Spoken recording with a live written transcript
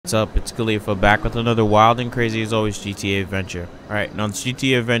what's up? It's Khalifa back with another wild and crazy as always GTA adventure. Alright, and on this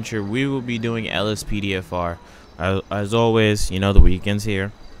GTA adventure we will be doing LSPDFR. As always, you know the weekend's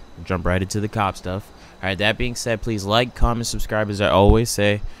here. We'll jump right into the cop stuff. Alright, that being said, please like, comment, subscribe as I always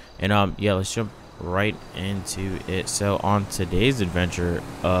say. And yeah, let's jump right into it. So on today's adventure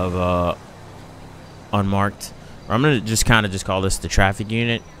of Unmarked, I'm gonna just kind of call this the traffic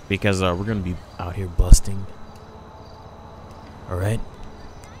unit because we're gonna be out here busting. Alright,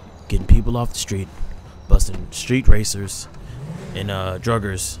 getting people off the street, busting street racers and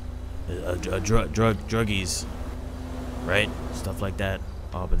druggers, druggies, right? Stuff like that.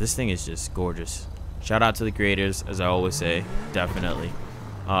 Oh, but this thing is just gorgeous. Shout out to the creators, as I always say, definitely.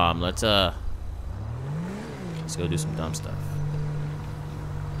 Let's go do some dumb stuff.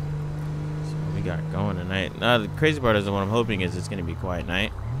 So what we got going tonight? The crazy part is what I'm hoping is it's gonna be a quiet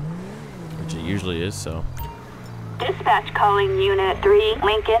night, which it usually is. So. Dispatch calling Unit 3,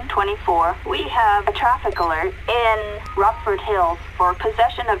 Lincoln 24. We have a traffic alert in Rockford Hills for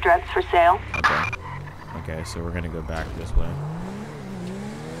possession of drugs for sale. Okay. Okay, so we're gonna go back this way.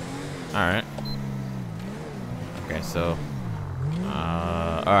 Alright. Okay, so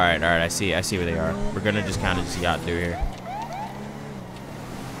alright, I see where they are. We're gonna just kinda yacht through here.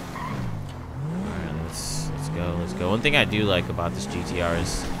 Alright, let's go. One thing I do like about this GTR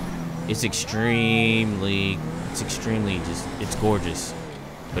is it's extremely it's gorgeous,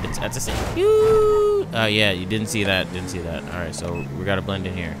 but it's at the same. Yeah, you didn't see that. All right, so we gotta blend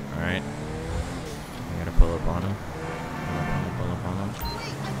in here. All right, I gotta pull up on him. Pull up on him.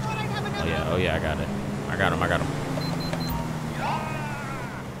 Oh yeah, I got him.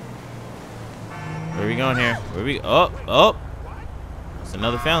 Where are we going here? Oh, it's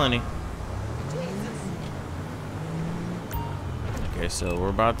another felony. Okay, so we're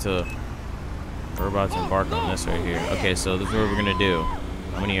about to embark on this right here. Okay, so this is what we're gonna do.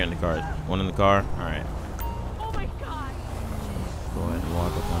 How many are in the car? One in the car? Alright. Oh my god. Go ahead and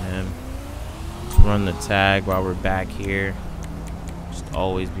walk up on him. Just run the tag while we're back here. Just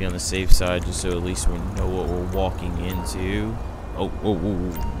always be on the safe side just so at least we know what we're walking into. Oh,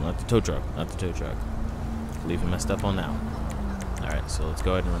 not the tow truck. Leave him messed up on that one. Alright, so let's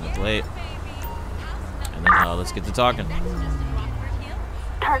go ahead and run the plate. And then let's get to talking.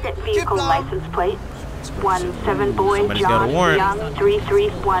 Target vehicle license plate 17 boy Somebody's got a John warrant. Young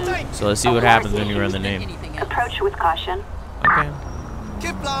 331. So let's see what happens when you run the name. Approach with caution. Okay.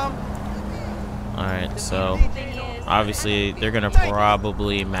 Alright, so obviously they're gonna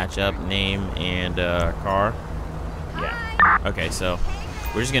probably match up name and car. Yeah. Okay, so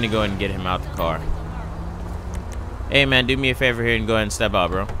we're just gonna go ahead and get him out the car. Hey man, do me a favor here and go ahead and step out,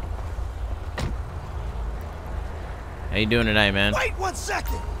 bro. How you doing tonight, man? Wait 1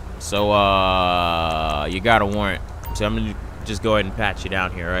 second. So, you got a warrant. So I'm gonna just go ahead and pat you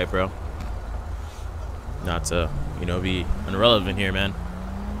down here, alright, bro? Not to, be irrelevant here, man.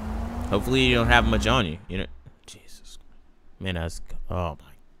 Hopefully you don't have much on you. Jesus. Man, oh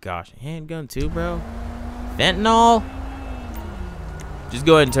my gosh. Handgun too, bro? Fentanyl? Just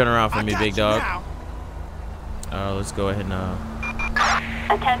go ahead and turn around for me, big dog. Let's go ahead and,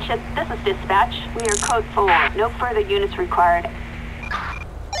 Attention, this is dispatch. We are code 4. No further units required.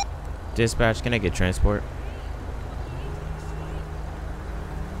 Dispatch, can I get transport?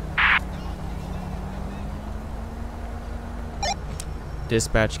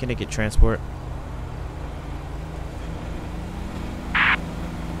 Dispatch, can I get transport?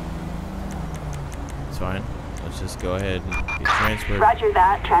 It's fine. Let's just go ahead and get transport. Roger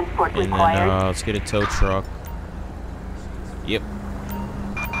that. Transport and required. then let's get a tow truck. Yep.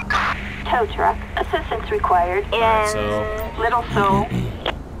 Tow truck. Assistance required. Alright, so Little Soul.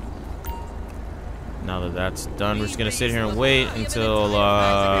 now that that's done, we're just gonna sit here and wait until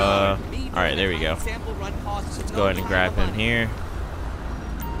alright, there we go. So let's go ahead and grab him here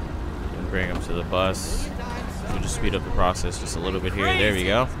and bring him to the bus. We'll just speed up the process just a little bit here. There we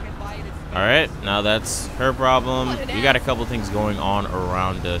go. Alright, now that's her problem. We got a couple things going on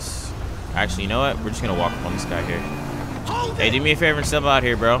around us. Actually, you know what? We're just gonna walk up on this guy here. Hey, do me a favor and step out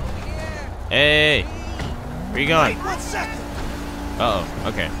here, bro. Hey, where you going? Wait 1 second. Uh-oh,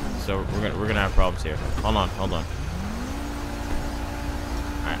 okay. So we're gonna have problems here. Hold on.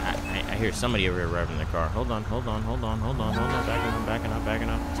 I hear somebody over here revving their car. Hold on. Backing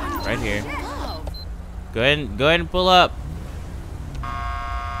up. Right here. Go ahead and pull up.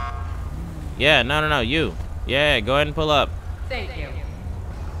 Yeah, no, you. Yeah, go ahead and pull up. Thank you.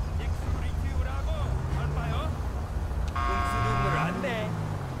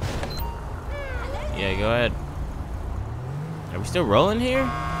 Yeah, go ahead. Are we still rolling here?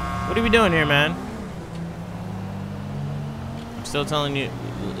 What are we doing here, man? I'm still telling you.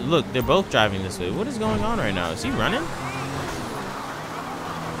 Look, they're both driving this way. What is going on right now? Is he running?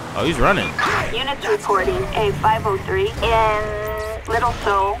 Oh, he's running. Units reporting a 503 in Little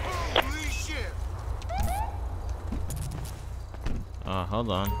Seoul. Hold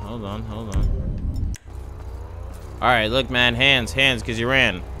on. All right, look, man, hands, because you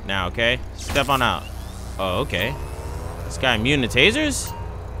ran. Now, okay? Step on out. Oh, okay. This guy immune to tasers?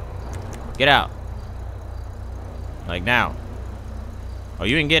 Get out. Like now. Oh,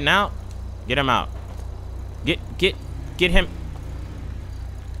 you ain't getting out? Get him out. Get him.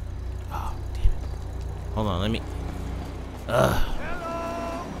 Oh, damn it. Hold on, let me. Ugh.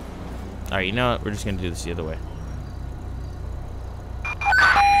 All right, you know what? We're just gonna do this the other way.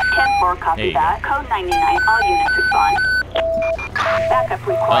 10-4, copy that. Code 99, all units respond. Backup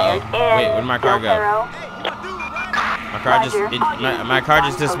required. Wait, where'd my car go? My car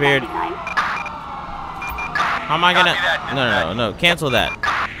just disappeared. How am I gonna? No. Cancel that. So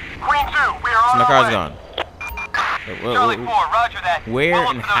my car's gone. Where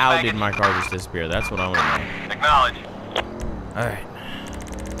and how did my car just disappear? That's what I want to know. Acknowledge. All right.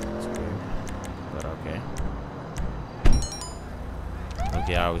 That's weird, but okay.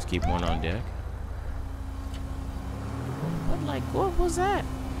 Okay, I always keep one on deck. What was that?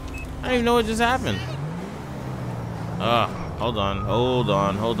 I don't even know what just happened. Hold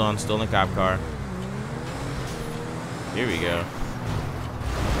on. Stolen cop car. Here we go.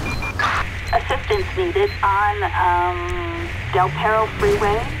 Assistance needed on Del Perro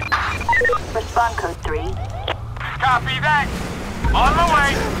Freeway. Respond code 3. Copy that. On the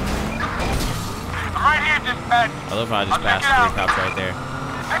way. I'm right here, dispatch. I love how I just passed 3 cops right there.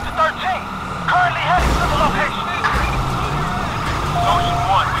 Exit 13. Currently heading to the location. Ocean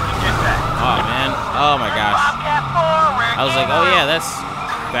 1, we can get that. Oh, man. Oh, my gosh. I was like, oh, yeah, that's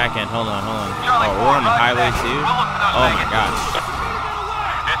back end. Hold on. Oh, we're on the highway, too? Oh, my gosh.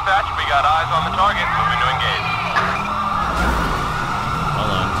 Dispatch, we got eyes on the target. Moving to engage.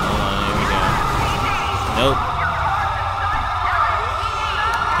 Hold on. Here we go. Nope.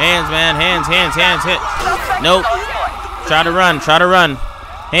 Hands, man. Hands. Nope. Try to run.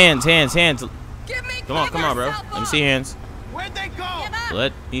 Hands. Come on, bro. Let me see hands. Where'd they go?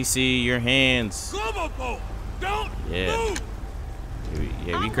 Let me see your hands. Don't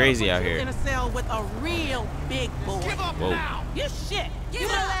Yeah, we crazy out here. In a cell with a real big boy. give up Whoa. now. You shit. You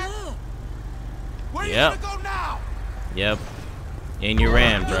know Where you Yep. gonna go now? Yep. And you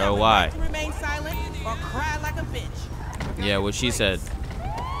ran, bro. Why? to remain silent or cry like a bitch. Yeah, what she said.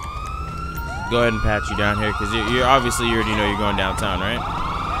 Go ahead and pat you down here, because you're obviously, you already know you're going downtown, right?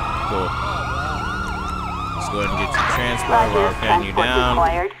 Cool. Let's go ahead and get some transport while we're patting you down.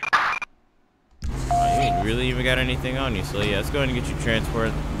 Required. Oh, you ain't really even got anything on you, so yeah, let's go ahead and get you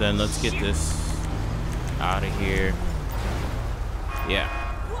transport. Then let's get this out of here. Yeah.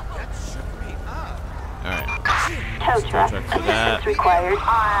 Alright. Tow truck. truck for that. Assistance required on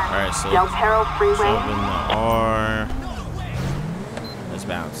Alright, so Del Perro Freeway. jump in the R. Let's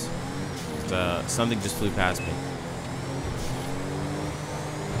bounce. Something just flew past me.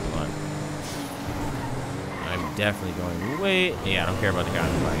 Hold on. I'm definitely going. Wait. Yeah, I don't care about the guy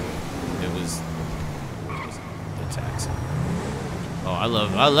on the bike. It was the taxi. Oh, I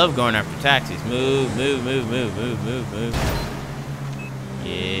love going after taxis. Move.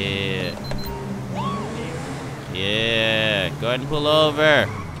 Yeah. Yeah. Go ahead and pull over.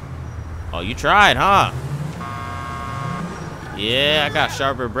 Oh, you tried, huh? Yeah, I got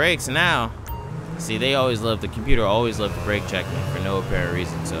sharper brakes now. See, the computer always loved to brake check me for no apparent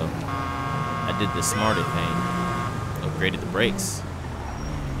reason, so I did the smarter thing. Upgraded the brakes.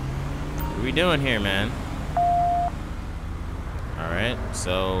 What are we doing here, man? Alright,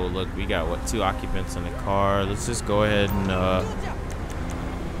 so look, we got, what, 2 occupants in the car. Let's just go ahead and,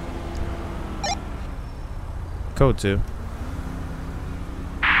 code 2.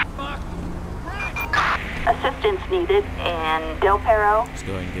 Assistance needed in Del Perro. Let's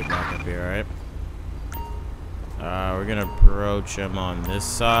go ahead and get back up here, alright? We're gonna approach him on this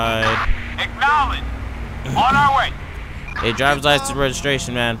side. Acknowledge. On our way. Hey, driver's license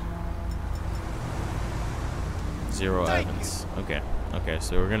registration, man. 0 Evans. Okay,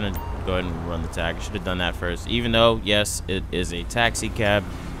 so we're gonna go ahead and run the tag. I should have done that first. Even though, yes, it is a taxi cab,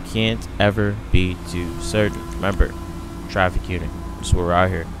 can't ever be too certain. Remember, traffic unit. That's what we're out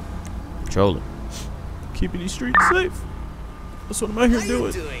here patrolling. Keeping these streets safe. That's what I'm out here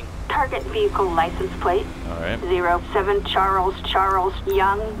doing. Target vehicle license plate. Alright. 07 Charles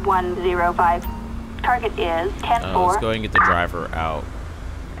Young 105. Target is 10-4. Let's go ahead and get the driver out.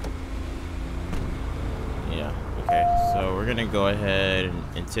 Yeah. Okay. So we're gonna go ahead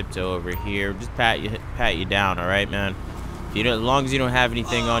and tiptoe over here. Just pat you down. All right, man. If you don't, as long as you don't have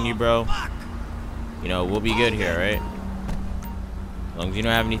anything on you, bro, you know, we'll be good here, right? As long as you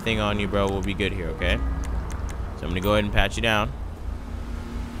don't have anything on you, bro, we'll be good here, okay? So I'm gonna go ahead and pat you down.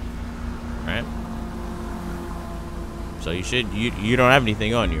 All right? So you should, you don't have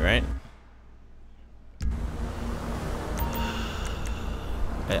anything on you, right?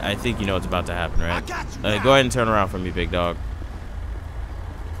 I think you know what's about to happen, right? Go ahead and turn around for me, big dog.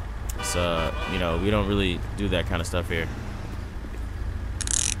 So, you know, we don't really do that kind of stuff here.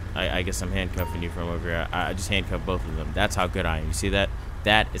 I guess I'm handcuffing you from over here. I just handcuffed both of them. That's how good I am. You see that?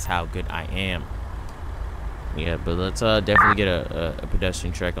 That is how good I am. Yeah, but let's definitely get a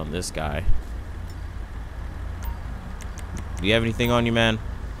pedestrian check on this guy. Do you have anything on you, man?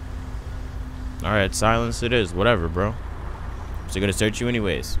 Alright, silence it is. Whatever, bro. So gonna search you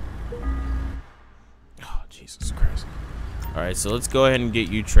anyways. Oh, Jesus Christ. Alright, so let's go ahead and get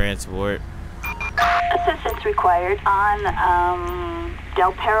you transport. Assistance required on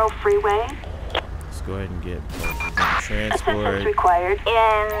Del Perro Freeway. Let's go ahead and get transport. Assistance required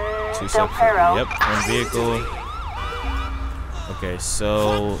in Del Perro. Yep, one vehicle. Okay,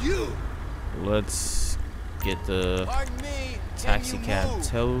 so let's get the taxi cab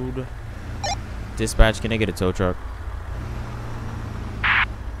towed. Dispatch, can I get a tow truck?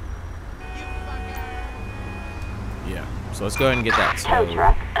 Yeah, so let's go ahead and get that tow towed.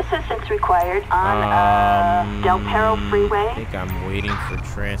 truck. Assistance required on Del Perro Freeway. I think I'm waiting for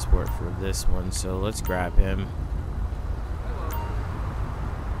transport for this one, so let's grab him.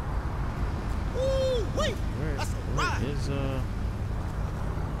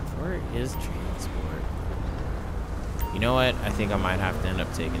 Where is transport? You know what? I think I might have to end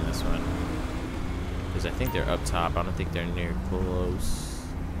up taking this one. Because I think they're up top. I don't think they're near close.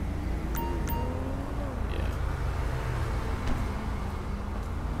 Yeah.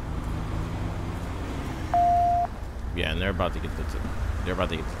 Yeah, and they're about to get the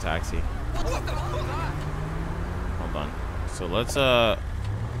taxi. Hold on. So let's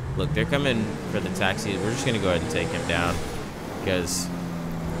look, they're coming for the taxi. We're just gonna go ahead and take him down because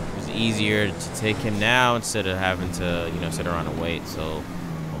it's easier to take him now instead of having to, you know, sit around and wait. So hold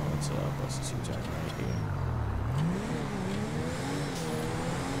on, let's bust this huge right here.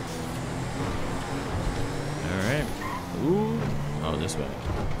 All right. Ooh. Oh, this way.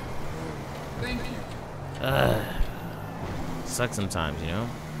 Thank you. Sucks sometimes, you know,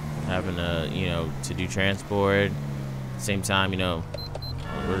 having to, you know, to do transport. Same time, you know,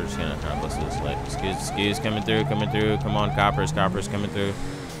 we're just gonna try to bust this light. Excuse, coming through. Come on, coppers coming through.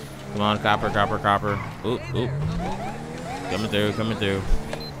 Come on, copper. Oop. Coming through.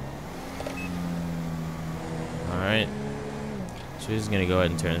 All right. So we're just gonna go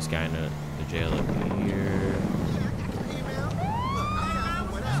ahead and turn this guy into the jail up here.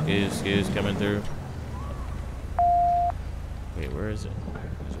 Excuse, coming through. Wait, where is it?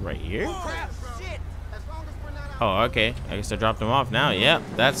 Is it right here? Oh, okay. I guess I dropped him off now. Yep,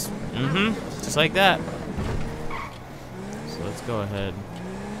 that's, just like that. So let's go ahead and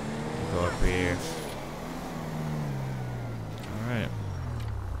go up here. All right.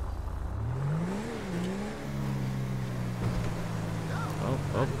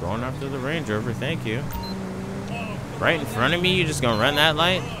 Oh, going after the Range Rover. Thank you. Right in front of me, you just gonna run that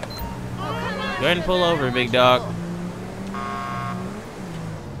light? Go ahead and pull over, big dog.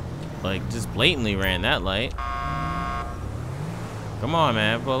 Like, just blatantly ran that light. Come on,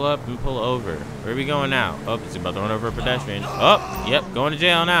 man. Pull up and pull over. Where are we going now? Oh, it's about to run over a pedestrian. Oh, yep. Going to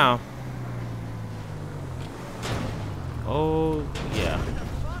jail now. Oh, yeah.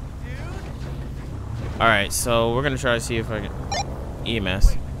 Alright, so we're going to try to see if I can...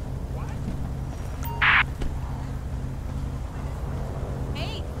 EMS.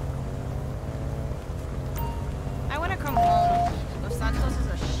 Hey. I want to come home. Los Santos is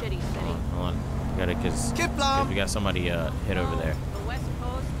a shitty city. Hold on. Got it, because we got somebody hit over there. The West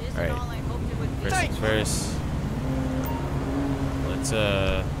Coast isn't All right. all I hoped it would be. First things first. Let's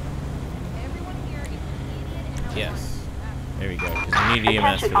Everyone here is an idiot and a yes. There we go. Because we need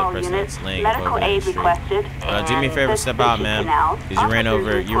EMS for the all person units. that's laying Medical over the aid street. requested. Do me a favor, step out, man. Because you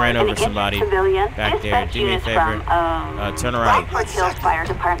ran over somebody back there. Do me a favor. Turn around. Rockford Hills Fire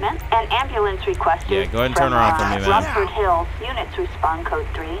Department. An ambulance requested. Yeah, go ahead and turn around for me, man. Rockford Hills units respond code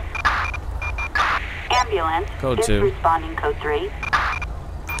 3. Ambulance Code is 2. responding code 3.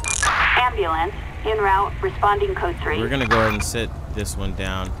 Ambulance en route responding code 3. We're gonna go ahead and sit this one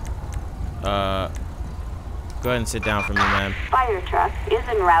down. Go ahead and sit down for me, man. Fire truck is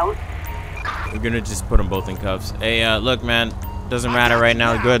en route. We're gonna just put them both in cuffs. Hey, look, man. Doesn't matter right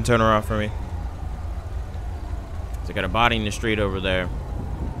now. Go ahead and turn around for me. So I got a body in the street over there.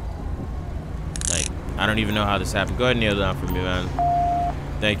 Like, I don't even know how this happened. Go ahead and kneel down for me, man.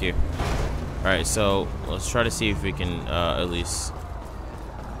 Thank you. Alright, so let's try to see if we can at least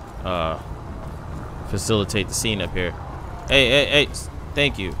facilitate the scene up here. Hey,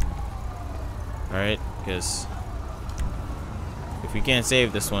 thank you. Alright, because if we can't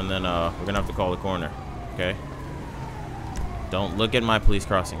save this one, then we're gonna have to call the coroner. Okay? Don't look at my police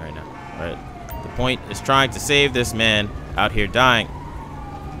crossing right now. Alright? The point is trying to save this man out here dying.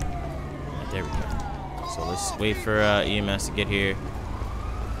 Right, there we go. So let's wait for EMS to get here.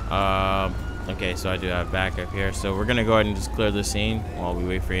 Okay, so I do have backup here. So we're gonna go ahead and just clear the scene while we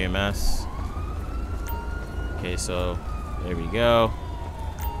wait for EMS. Okay, so there we go.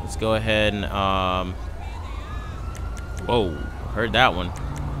 Let's go ahead and whoa, heard that one.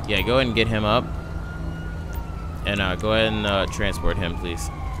 Yeah, go ahead and get him up. And go ahead and transport him, please.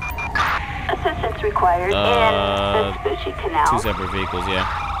 Assistance required in the Vespucci Canal. 2 separate vehicles, yeah.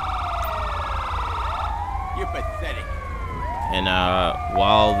 You're pathetic. And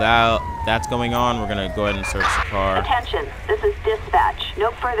while that's going on, we're gonna go ahead and search the car. Attention, this is dispatch.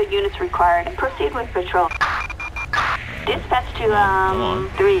 No further units required. Proceed with patrol. Dispatch to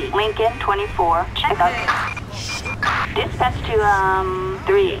 3 Lincoln 24. Check up. Dispatch to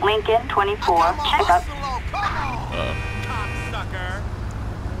 3 Lincoln 24. Check up.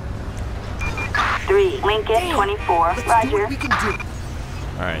 3 Lincoln 24. Roger.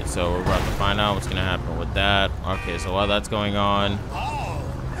 Alright, so we're about to find out what's gonna happen with that. Okay, so while that's going on,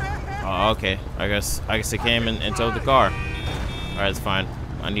 okay, I guess it came and towed the car. Alright, it's fine.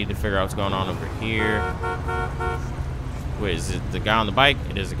 I need to figure out what's going on over here. Wait, is it the guy on the bike?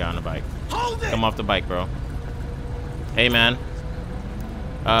 It is the guy on the bike. Come off the bike, bro. Hey, man.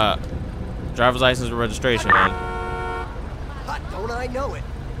 Driver's license and registration, man. Don't I know it?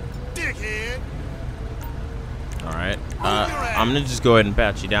 Dickhead. All right. I'm gonna just go ahead and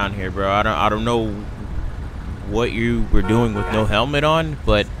pat you down here, bro. I don't know what you were doing with no helmet on,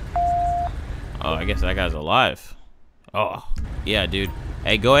 but oh, I guess that guy's alive. Oh, yeah, dude.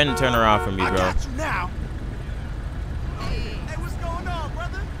 Hey, go ahead and turn around for me, bro. I got you now. Hey, what's going on,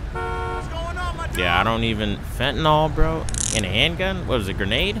 brother? What's going on, my dude? Yeah, I don't even fentanyl, bro. And a handgun? What was it?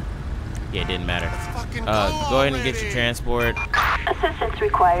 Grenade? Yeah, it didn't matter. Go ahead and get your transport. Assistance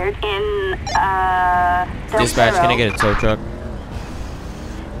required in Dispatch, can I get a tow truck?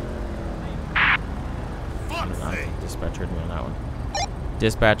 I think dispatch heard me on that one.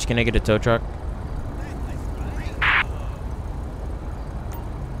 Dispatch, can I get a tow truck?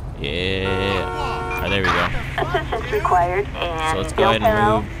 Yeah. Alright, there we go. assistance required and So let's go ahead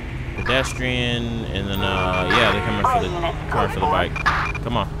and move pedestrian, and then yeah, they're coming for the car for the bike.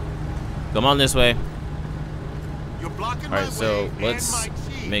 Come on. Come on this way. Alright, so let's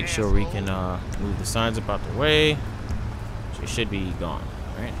make sure we can move the signs up out the way. They should be gone,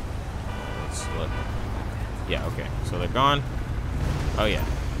 right? Let's look. Yeah, okay. So they're gone. Oh yeah.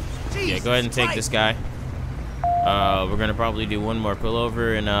 Yeah, go ahead and take this guy. We're gonna probably do one more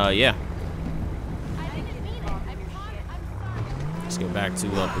pullover, and yeah. Let's go back to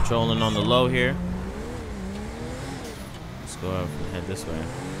patrolling on the low here. Let's go up and head this way.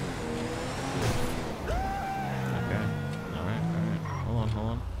 Okay. Alright. Hold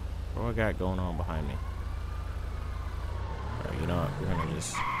on. What do I got going on behind me? Alright, you know what? We're gonna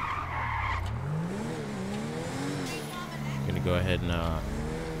just go ahead and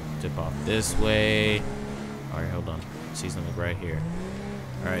dip off this way. Alright, hold on. See something right here.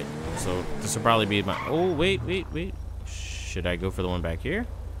 Alright, so this will probably be my... Oh, wait. Should I go for the one back here?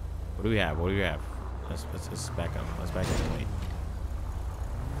 What do we have? Let's back up. Let's back up and wait.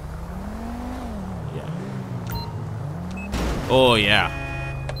 Yeah. Oh, yeah.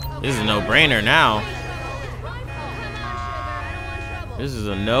 This is a no-brainer now. This is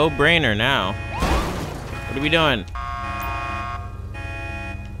a no-brainer now. What are we doing?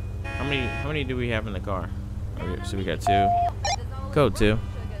 How many do we have in the car? Okay, so we got 2. Code 2.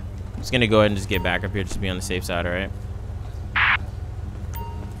 I'm just gonna go ahead and just get back up here just to be on the safe side, alright?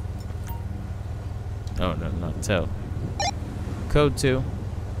 Oh, no, not tow. Code 2.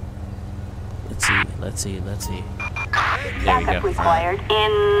 Let's see. There we go. Required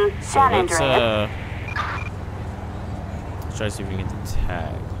in San Andreas. Let's try to see if we can get the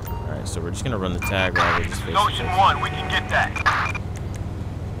tag. Alright, so we're just gonna run the tag while we're just facing. Ocean 1, we can get that.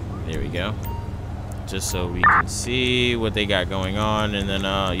 There we go. Just so we can see what they got going on, and then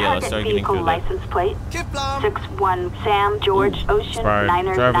yeah, let's start getting through the license plate 61 Sam George Ocean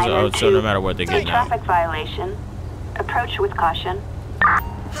Niner Niner 2. So no matter what they get now. Traffic violation. Approach with caution.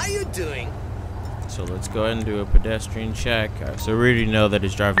 How you doing? So let's go ahead and do a pedestrian check. So we already know that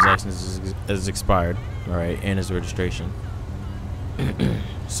his driver's license is expired, all right, and his registration.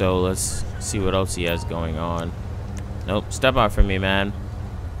 So let's see what else he has going on. Nope, step out from me, man.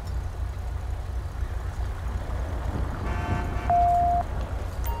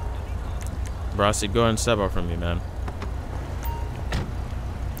 Bro, I said go ahead and step out from me, man.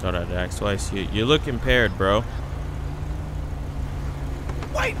 Thought I'd ask twice. You look impaired, bro.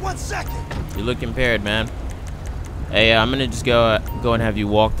 Wait 1 second. You look impaired, man. Hey, I'm gonna just go and have you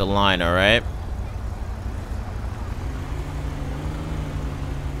walk the line, all right?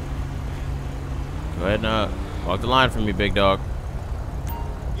 Go ahead and walk the line for me, big dog.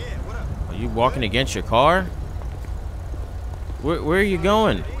 Yeah, what up? Are you walking against your car? Where are you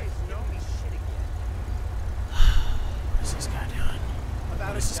going? What's this guy doing?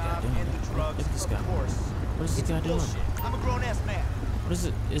 What is this guy doing? Look at this guy. What is this guy doing? I'm a grown-ass man. What is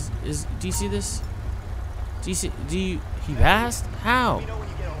it? Do you see this? He passed? How?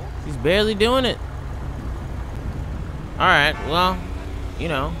 He's barely doing it. Alright, well, you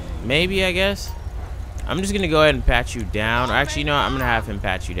know, maybe, I guess. I'm just gonna go ahead and pat you down. Actually, you know what? I'm gonna have him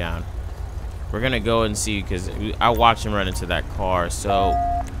pat you down. We're gonna go and see, because I watched him run into that car. So,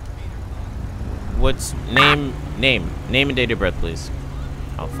 what's name and date of birth, please?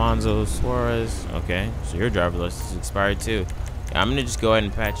 Alfonso Suarez. Okay, so your driver license is expired too. Yeah, I'm gonna just go ahead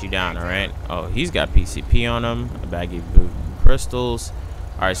and pat you down. All right. Oh, he's got PCP on him. A baggie of blue crystals.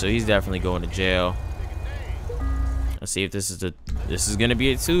 All right, so he's definitely going to jail. Let's see if this is gonna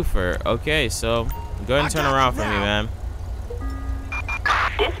be a twofer. Okay, so go ahead and turn around for me, man.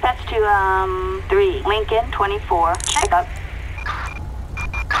 Dispatch to 3 Lincoln 24. Check up.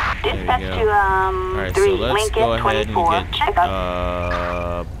 Dispatch to 3 so Lincoln 24. Check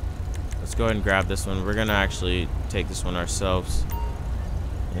up. Let's go ahead and grab this one. We're gonna actually take this one ourselves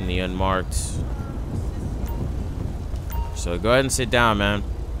in the unmarked. So go ahead and sit down, man.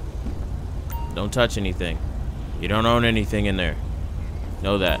 Don't touch anything. You don't own anything in there.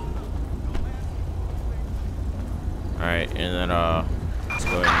 Know that. Alright, and then let's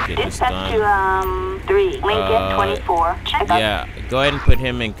go ahead and get this done. Dispatch to 3 Lincoln 24. Check up. Yeah, go ahead and put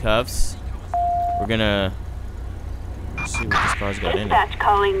him in cuffs. We're gonna see what this car's got in it. Dispatch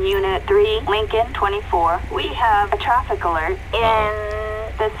calling Unit 3 Lincoln 24. We have a traffic alert in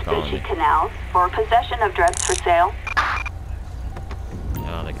the Specie Canal for possession of drugs for sale.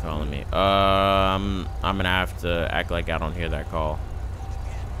 Oh, they're calling me. I'm gonna have to act like I don't hear that call,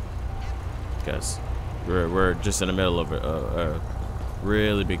 because we're just in the middle of a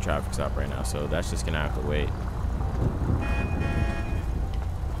really big traffic stop right now, so that's just gonna have to wait.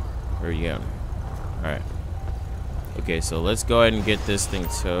 Where are you going? All right. Okay, so let's go ahead and get this thing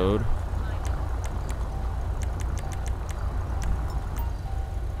towed.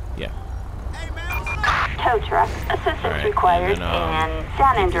 Yeah. Tow truck. Assistance required in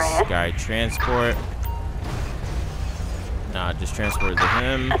San Andreas. This guy transport. Nah, just transport to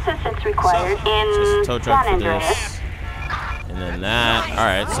him. Assistance required in Just a tow truck San for Andreas. this. And then that.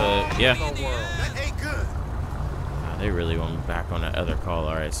 Alright, so yeah. They really want me back on that other call.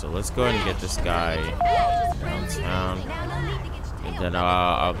 Alright, so let's go ahead and get this guy downtown. And then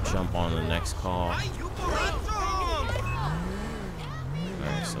I'll jump on the next call.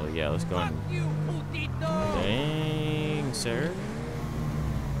 Alright, so yeah, let's go ahead and... Dang, sir.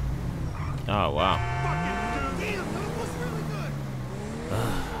 Oh, wow.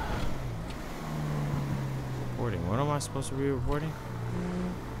 Reporting. What am I supposed to be reporting?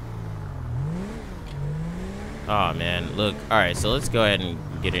 Oh, man. Look. Alright, so let's go ahead and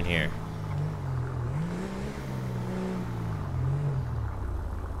get in here.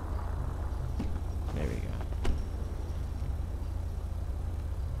 There we go.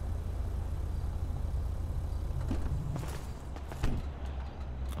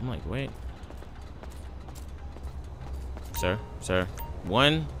 I'm like, wait. Sir.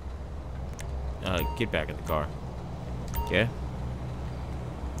 One. Get back in the car. Okay?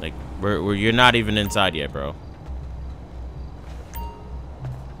 Like, you're not even inside yet, bro.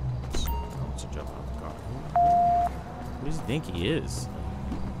 Let's jump out the car. Who does he think he is?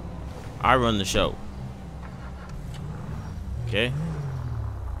 I run the show. Okay?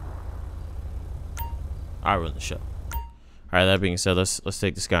 I run the show. Alright, that being said, let's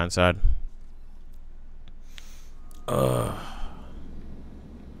take this guy inside.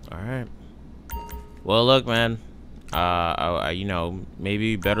 Alright. Well, look, man. You know,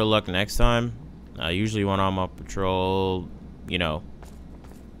 maybe better luck next time. Usually when I'm on patrol, you know,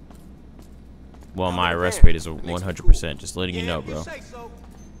 well, my arrest rate is 100%. Just letting you know, bro.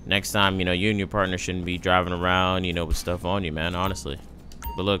 Next time, you know, you and your partner shouldn't be driving around, you know, with stuff on you, man. Honestly.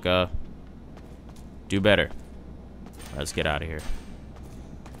 But look, do better. Right, let's get out of here.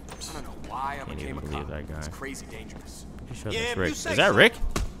 I don't know why I Can't became even a believe cop. that guy. It's crazy dangerous. Pretty sure that's Rick. Is that Rick?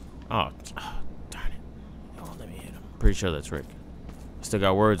 Oh, darn it. Oh, let me hit him. Pretty sure that's Rick. Still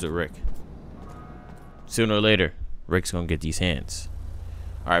got words with Rick. Sooner or later, Rick's gonna get these hands.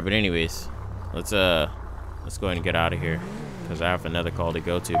 Alright, but anyways, let's go ahead and get out of here, because I have another call to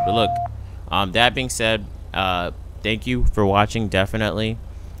go to. But look, that being said, thank you for watching, definitely.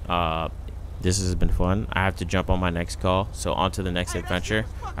 This has been fun. I have to jump on my next call, so on to the next adventure.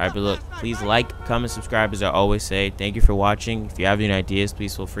 Alright, but look, please like, comment, subscribe, as I always say. Thank you for watching. If you have any ideas,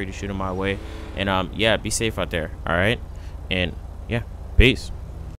 please feel free to shoot them my way. And yeah, be safe out there. Alright, and yeah, peace.